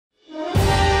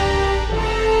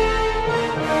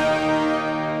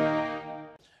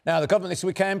Now, the government this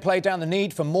weekend played down the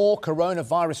need for more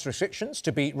coronavirus restrictions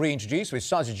to be reintroduced, with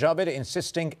Sajid Javid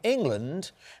insisting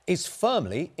England is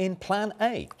firmly in Plan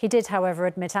A. He did, however,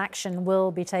 admit action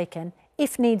will be taken,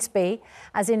 if needs be,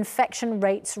 as infection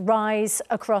rates rise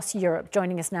across Europe.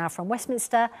 Joining us now from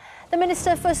Westminster, the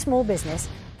Minister for Small Business,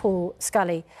 Paul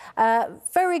Scully.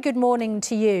 Very good morning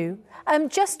to you.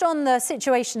 Just on the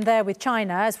situation there with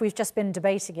China, as we've just been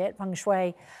debating it, Feng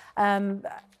Shui,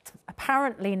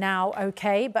 apparently now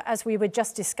OK, but as we were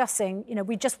just discussing,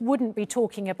 we just wouldn't be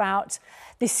talking about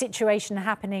this situation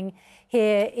happening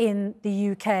here in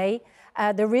the UK.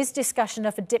 There is discussion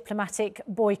of a diplomatic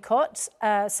boycott.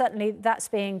 Certainly that's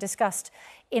being discussed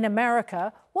in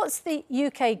America. What's the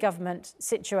UK government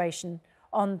situation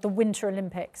on the Winter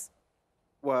Olympics?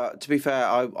 Well, to be fair,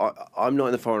 I'm not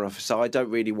in the Foreign Office, so I don't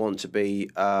really want to be,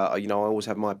 I always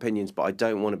have my opinions, but I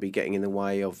don't want to be getting in the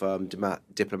way of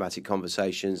diplomatic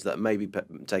conversations that may be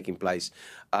taking place.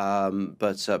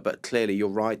 But clearly, you're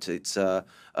right. It's,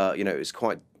 it's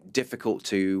quite difficult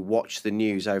to watch the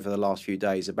news over the last few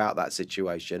days about that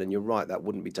situation, and you're right, that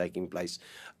wouldn't be taking place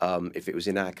if it was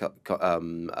in our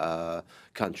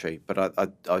country. But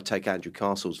I take Andrew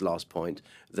Castle's last point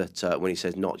that when he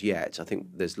says not yet, I think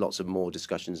there's lots of more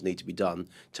discussions need to be done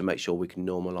to make sure we can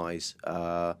normalise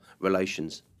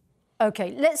relations.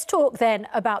 OK, let's talk then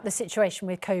about the situation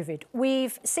with COVID.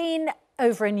 We've seen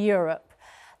over in Europe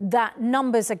that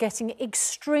numbers are getting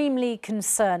extremely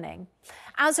concerning.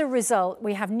 As a result,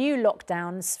 we have new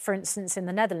lockdowns, for instance, in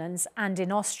the Netherlands and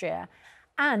in Austria.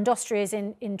 And Austria has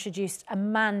introduced a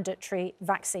mandatory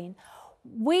vaccine.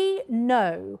 We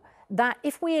know that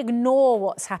if we ignore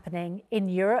what's happening in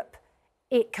Europe,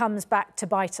 it comes back to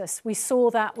bite us. We saw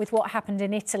that with what happened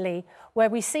in Italy, where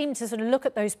we seemed to sort of look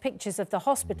at those pictures of the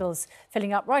hospitals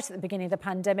filling up right at the beginning of the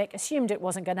pandemic, assumed it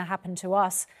wasn't going to happen to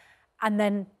us. And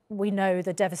then we know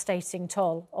the devastating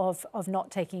toll of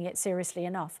not taking it seriously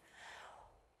enough.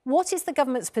 What is the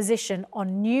government's position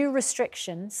on new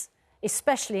restrictions,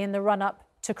 especially in the run-up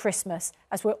to Christmas,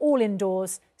 as we're all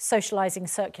indoors, socialising,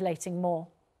 circulating more?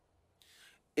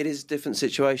 It is a different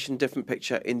situation, different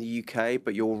picture in the UK,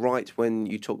 but you're right when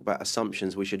you talk about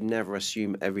assumptions. We should never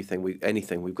assume anything.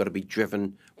 We've got to be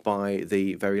driven by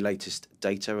the very latest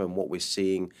data and what we're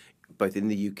seeing both in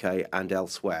the UK and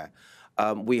elsewhere.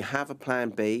 We have a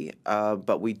Plan B,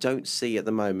 but we don't see at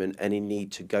the moment any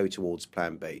need to go towards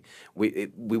Plan B. We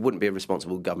wouldn't be a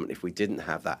responsible government if we didn't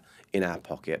have that in our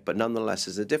pocket. But nonetheless,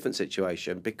 it's a different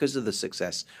situation because of the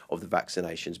success of the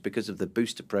vaccinations, because of the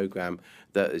booster programme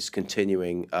that is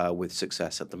continuing with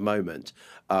success at the moment.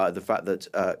 The fact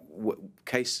that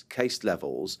case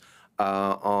levels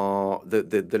are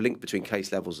the link between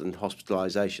case levels and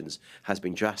hospitalisations has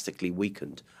been drastically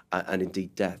weakened, and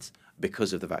indeed deaths,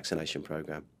 because of the vaccination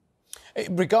programme.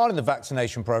 Regarding the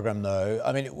vaccination programme, though,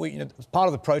 I mean, part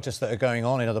of the protests that are going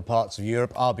on in other parts of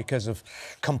Europe are because of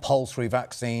compulsory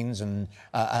vaccines and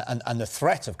the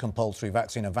threat of compulsory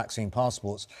vaccine and vaccine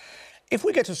passports. If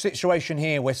we get to a situation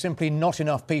here where simply not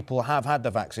enough people have had the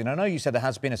vaccine, I know you said there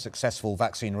has been a successful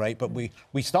vaccine rate, but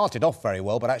we started off very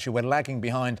well, but actually we're lagging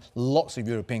behind lots of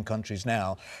European countries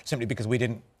now, simply because we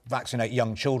didn't vaccinate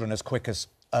young children as quick as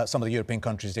some of the European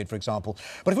countries did, for example.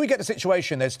 But if we get to a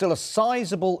situation, there's still a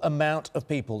sizable amount of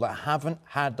people that haven't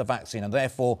had the vaccine, and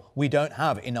therefore we don't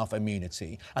have enough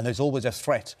immunity, and there's always a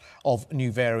threat of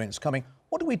new variants coming.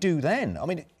 What do we do then? I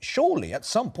mean, surely at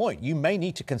some point you may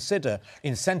need to consider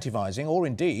incentivising or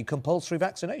indeed compulsory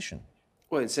vaccination.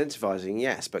 Well, incentivising,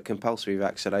 yes, but compulsory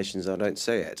vaccinations, I don't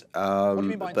see it. What do you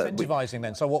mean by incentivising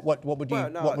then? So what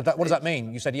does that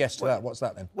mean? You said yes to that. What's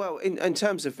that then? Well, in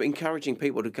terms of encouraging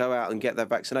people to go out and get their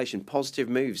vaccination, positive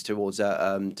moves towards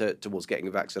getting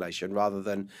a vaccination, rather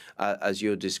than as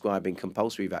you're describing,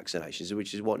 compulsory vaccinations,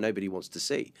 which is what nobody wants to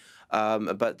see.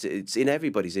 But it's in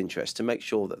everybody's interest to make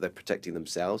sure that they're protecting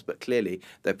themselves, but clearly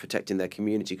they're protecting their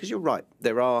community. Because you're right,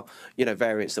 there are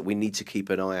variants that we need to keep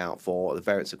an eye out for, the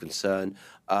variants of concern.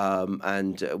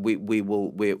 And we're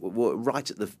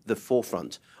right at the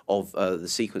forefront of the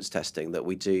sequence testing that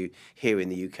we do here in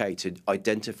the UK to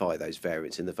identify those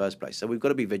variants in the first place. So we've got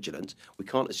to be vigilant. We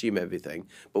can't assume everything,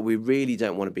 but we really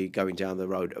don't want to be going down the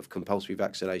road of compulsory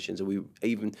vaccinations. And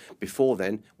even before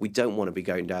then, we don't want to be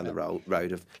going down the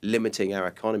road of limiting our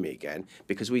economy again,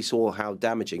 because we saw how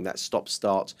damaging that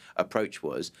stop-start approach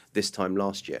was this time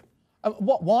last year.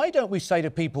 Why don't we say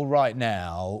to people right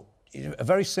now, a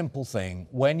very simple thing,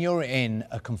 when you're in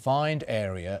a confined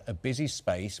area, a busy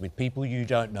space with people you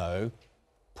don't know,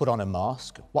 put on a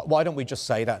mask? Why don't we just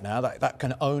say that now? That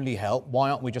can only help.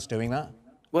 Why aren't we just doing that?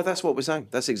 Well, that's what we're saying.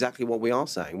 That's exactly what we are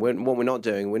saying. What we're not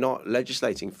doing, we're not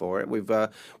legislating for it. We're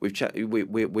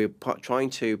trying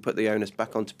to put the onus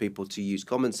back onto people to use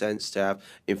common sense, to have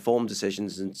informed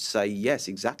decisions, and say yes,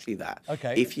 exactly that.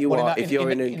 Okay. If you're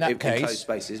in closed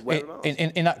spaces, wear a mask.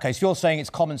 In that case, you're saying it's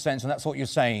common sense, and that's what you're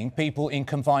saying. People in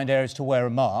confined areas to wear a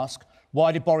mask.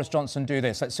 Why did Boris Johnson do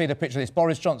this? Let's see the picture of this.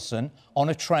 Boris Johnson on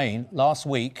a train last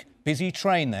week, busy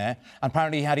train there, and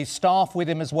apparently he had his staff with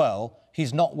him as well.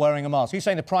 He's not wearing a mask. Are you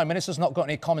saying the Prime Minister's not got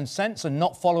any common sense and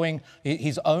not following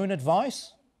his own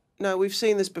advice? No, we've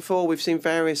seen this before. We've seen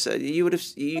various. You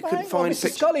couldn't find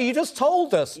Mr. Scully, you just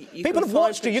told us. People have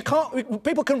watched it. You can't.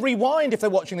 People can rewind if they're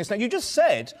watching this now. You just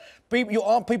said you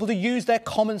ask people to use their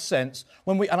common sense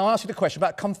and I asked you the question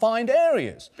about confined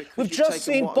areas. We've just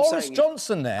seen Boris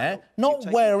Johnson there not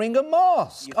wearing a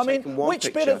mask. I mean,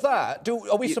 which bit of that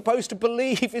are we supposed to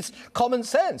believe is common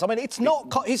sense? I mean, it's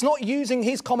not. He's not using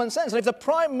his common sense. And if the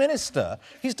Prime Minister,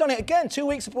 he's done it again 2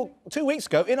 weeks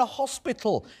ago in a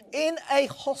hospital.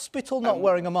 Not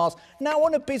wearing a mask, now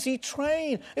on a busy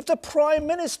train. If the Prime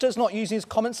Minister's not using his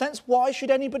common sense, why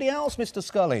should anybody else, Mr.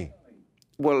 Scully?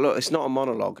 Well, look, it's not a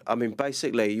monologue. I mean,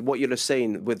 basically, what you'll have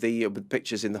seen with the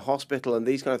pictures in the hospital and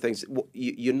these kind of things,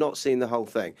 you're not seeing the whole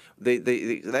thing.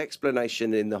 The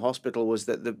explanation in the hospital was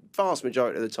that the vast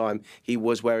majority of the time he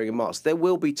was wearing a mask. There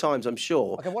will be times, I'm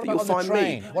sure, that you'll find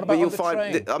me. What about on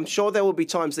the train? I'm sure there will be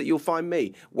times that you'll find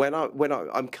me when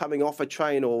I'm coming off a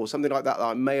train or something like that.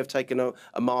 I may have taken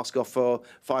a mask off for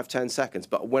 5-10 seconds,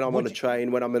 but when I'm on a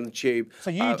train, when I'm in the tube,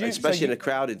 especially in a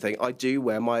crowded thing, I do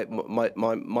wear my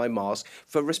mask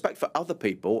for respect for other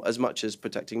people as much as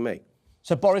protecting me.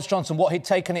 So Boris Johnson, he'd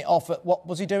taken it off. What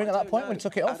was he doing at that point when he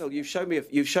took it off? Adil, you've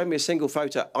shown me a single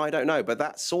photo. I don't know, but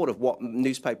that's sort of what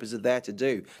newspapers are there to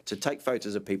do: to take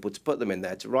photos of people, to put them in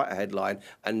there, to write a headline,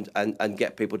 and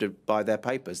get people to buy their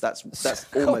papers. That's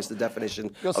almost the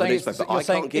definition of a newspaper. I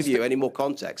can't give you any more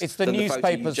context. It's the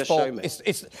newspaper's fault.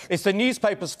 It's the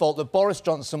newspaper's fault that Boris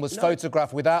Johnson was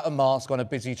photographed without a mask on a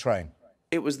busy train.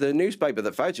 It was the newspaper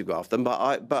that photographed them,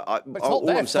 but all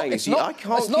I'm saying is I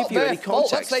can't give you any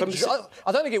context. I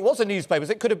don't think it was a newspaper.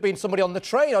 It could have been somebody on the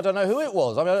train. I don't know who it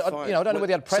was. I mean, I don't know whether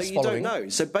he had press following. So you don't know.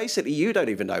 So basically, you don't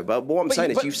even know. But what I'm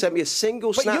saying is you've sent me a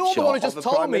single snapshot of the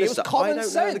Prime Minister. But you're the one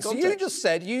who just told me it was common sense. You just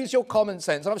said use your common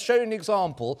sense. And I've shown you an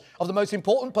example of the most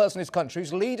important person in this country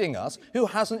who's leading us who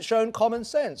hasn't shown common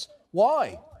sense.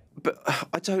 Why? But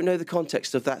I don't know the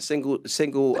context of that single The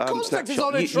context snapshot. is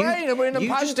on a train and we're in a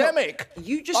pandemic. I'll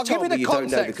give you the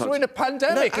context. We're in a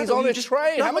pandemic. He's on a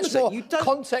train. How much more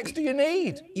context do you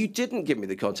need? You didn't give me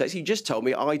the context. You just told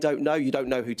me I don't know. You don't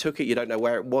know who took it. You don't know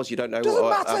where it was. You don't know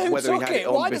whether he had it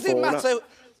on before or not.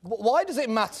 Why does it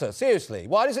matter? Seriously,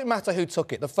 why does it matter who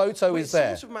took it? The photo is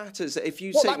there. It sort of matters if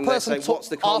you sit and say, what's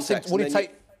the context? Would he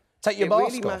take your mask off?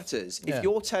 It really matters if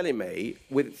you're telling me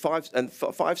with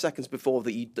 5 seconds before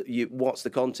that what's the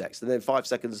context, and then 5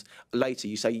 seconds later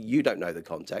you say you don't know the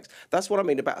context. That's what I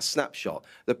mean about a snapshot.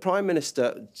 The Prime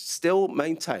Minister still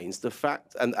maintains the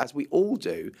fact, and as we all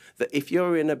do, that if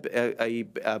you're in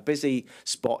a busy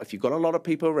spot, if you've got a lot of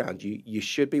people around you, you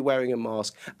should be wearing a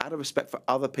mask out of respect for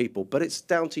other people. But it's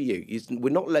down to you.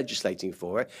 We're not legislating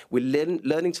for it. We're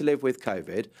learning to live with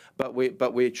COVID, but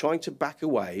we're trying to back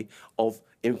away of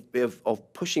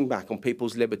pushing back on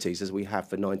people's liberties as we have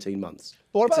for 19 months.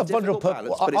 But what about vulnerable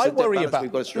people? I worry about.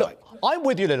 We've got to strike. Look, I'm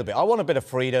with you a little bit. I want a bit of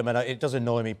freedom, and it does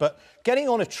annoy me. But getting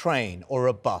on a train or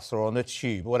a bus or on a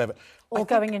tube or whatever, or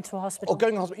going into a hospital. Or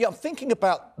going to a hospital. Yeah, I'm thinking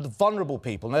about the vulnerable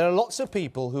people. Now, there are lots of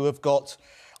people who have got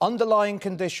underlying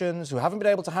conditions, who haven't been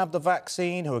able to have the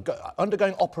vaccine, who are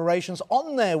undergoing operations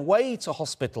on their way to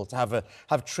hospital to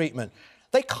have treatment.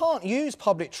 They can't use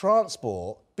public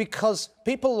transport because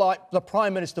people like the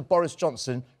Prime Minister Boris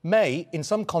Johnson may, in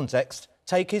some context,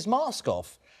 take his mask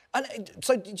off. And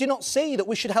so do you not see that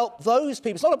we should help those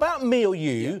people? It's not about me or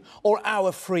you or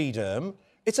our freedom.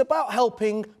 It's about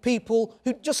helping people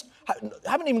who just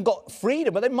haven't even got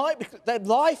freedom, but their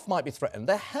life might be threatened,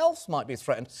 their health might be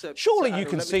threatened. Surely you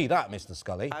can see that, Mr.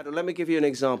 Scully. Adil, let me give you an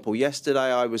example.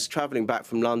 Yesterday, I was travelling back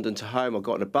from London to home. I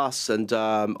got on a bus and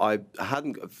I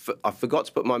forgot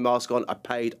to put my mask on. I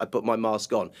paid. I put my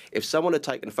mask on. If someone had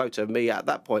taken a photo of me at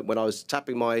that point when I was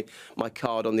tapping my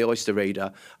card on the Oyster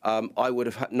reader, I would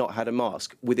have not had a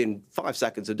mask. Within 5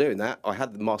 seconds of doing that, I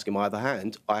had the mask in my other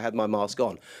hand. I had my mask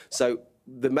on. So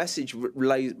the message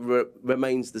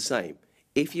remains the same.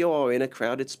 If you are in a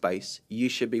crowded space, you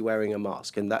should be wearing a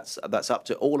mask, and that's up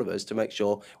to all of us to make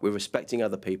sure we're respecting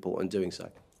other people and doing so.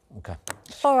 Okay.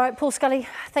 All right, Paul Scully,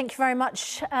 thank you very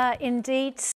much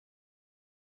indeed.